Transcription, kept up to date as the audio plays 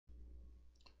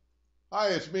Hi,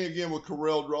 it's me again with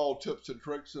Corel Draw Tips and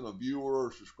Tricks, and a viewer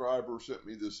or subscriber sent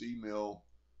me this email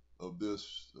of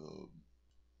this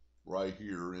right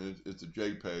here, and it's a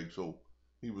JPEG. So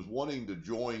he was wanting to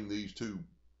join these two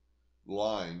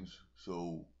lines,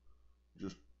 so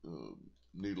just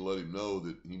need to let him know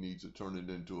that he needs to turn it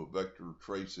into a vector,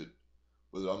 trace it.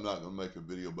 But I'm not going to make a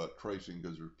video about tracing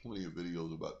because there's plenty of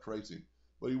videos about tracing.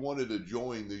 But he wanted to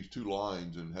join these two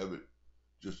lines and have it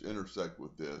just intersect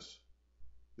with this,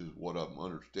 is what I'm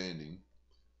understanding.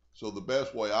 So the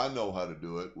best way I know how to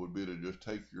do it would be to just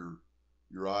take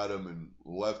your item and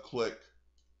left click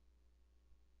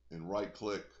and right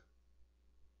click.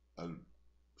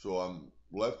 So I'm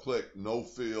left click no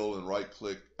fill and right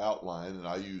click outline, and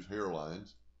I use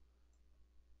hairlines.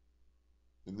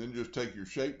 And then just take your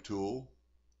shape tool,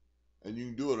 and you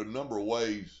can do it a number of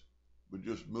ways, but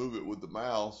just move it with the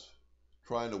mouse,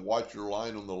 trying to watch your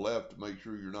line on the left to make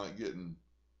sure you're not getting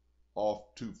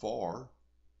off too far.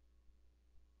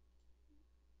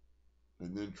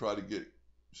 And then try to get,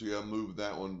 see, I moved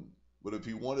that one. But if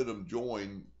you wanted them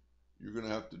joined, you're going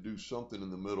to have to do something in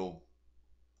the middle.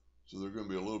 So they're going to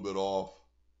be a little bit off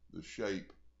the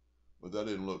shape, but that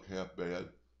didn't look half bad.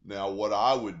 Now, what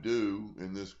I would do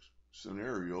in this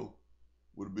scenario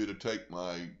would be to take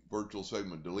my virtual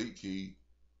segment delete key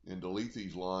and delete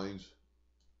these lines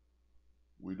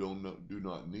we do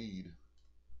not need.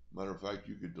 Matter of fact,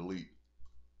 you could delete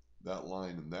that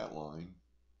line and that line,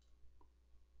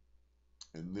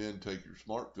 and then take your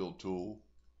smart fill tool,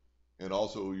 and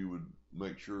also you would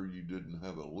make sure you didn't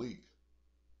have a leak.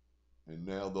 And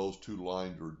now those two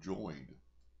lines are joined.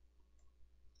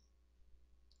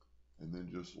 And then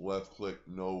just left click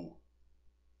no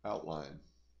outline.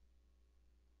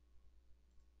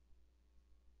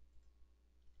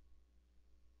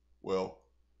 Well,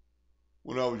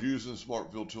 when I was using the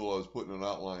smart fill tool, I was putting an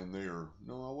outline there.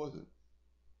 No, I wasn't.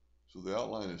 So the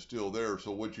outline is still there.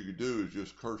 So what you could do is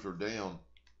just cursor down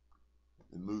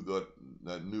and move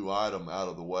that new item out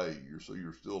of the way. So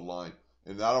you're still lined.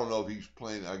 And I don't know if he's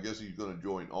planning, I guess he's going to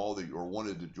join all these, or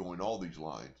wanted to join all these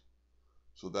lines.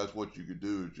 So that's what you could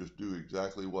do, is just do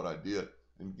exactly what I did.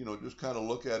 And, just kind of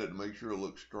look at it and make sure it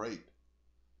looks straight.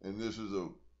 And this is a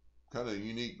kind of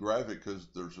unique graphic because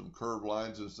there's some curved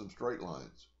lines and some straight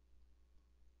lines.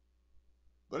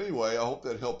 But anyway, I hope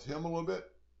that helped him a little bit,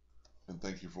 and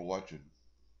thank you for watching.